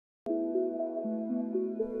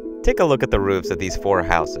Take a look at the roofs of these 4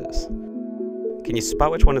 houses. Can you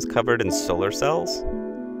spot which one is covered in solar cells?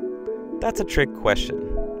 That's a trick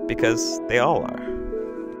question, because they all are.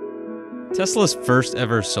 Tesla's first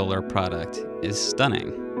ever solar product is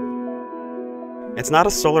stunning. It's not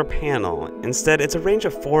a solar panel. Instead, it's a range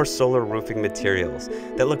of 4 solar roofing materials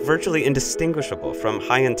that look virtually indistinguishable from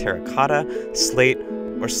high-end terracotta, slate,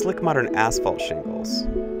 or slick modern asphalt shingles.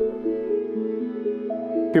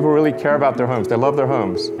 People really care about their homes. They love their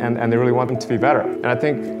homes, and they really want them to be better. And I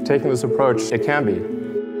think taking this approach, it can be.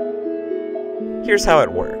 Here's how it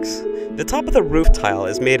works. The top of the roof tile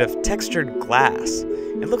is made of textured glass.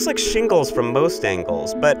 It looks like shingles from most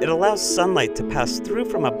angles, but it allows sunlight to pass through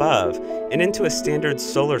from above and into a standard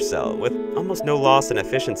solar cell with almost no loss in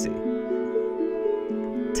efficiency.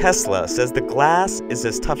 Tesla says the glass is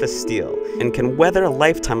as tough as steel and can weather a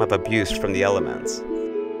lifetime of abuse from the elements.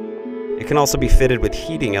 It can also be fitted with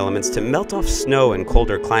heating elements to melt off snow in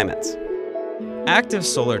colder climates. Active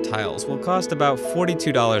solar tiles will cost about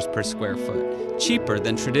 $42 per square foot, cheaper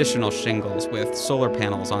than traditional shingles with solar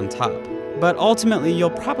panels on top. But ultimately,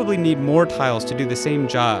 you'll probably need more tiles to do the same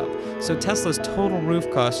job, so Tesla's total roof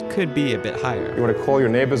cost could be a bit higher. You want to call your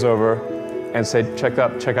neighbors over and say, check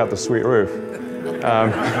out the sweet roof.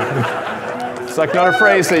 It's like not a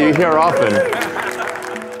phrase that you hear often.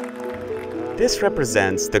 This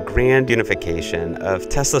represents the grand unification of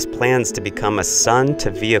Tesla's plans to become a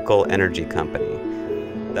sun-to-vehicle energy company.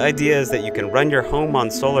 The idea is that you can run your home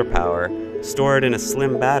on solar power, store it in a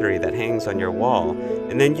slim battery that hangs on your wall,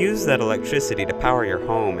 and then use that electricity to power your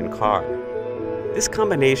home and car. This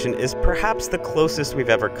combination is perhaps the closest we've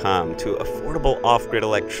ever come to affordable off-grid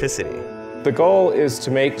electricity. The goal is to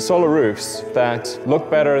make solar roofs that look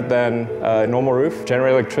better than a normal roof,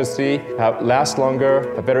 generate electricity, last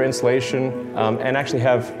longer, have better insulation, and actually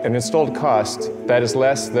have an installed cost that is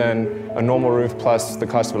less than a normal roof plus the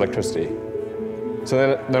cost of electricity.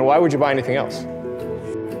 So then why would you buy anything else?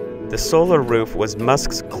 The solar roof was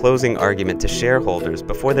Musk's closing argument to shareholders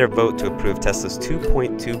before their vote to approve Tesla's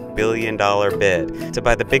 $2.2 billion bid to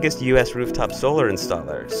buy the biggest U.S. rooftop solar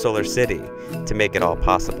installer, SolarCity, to make it all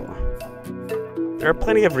possible. There are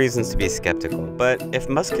plenty of reasons to be skeptical, but if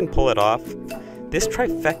Musk can pull it off, this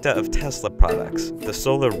trifecta of Tesla products, the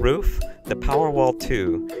solar roof, the Powerwall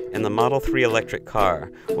 2, and the Model 3 electric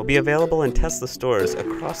car, will be available in Tesla stores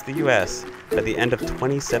across the U.S. by the end of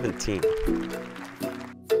 2017.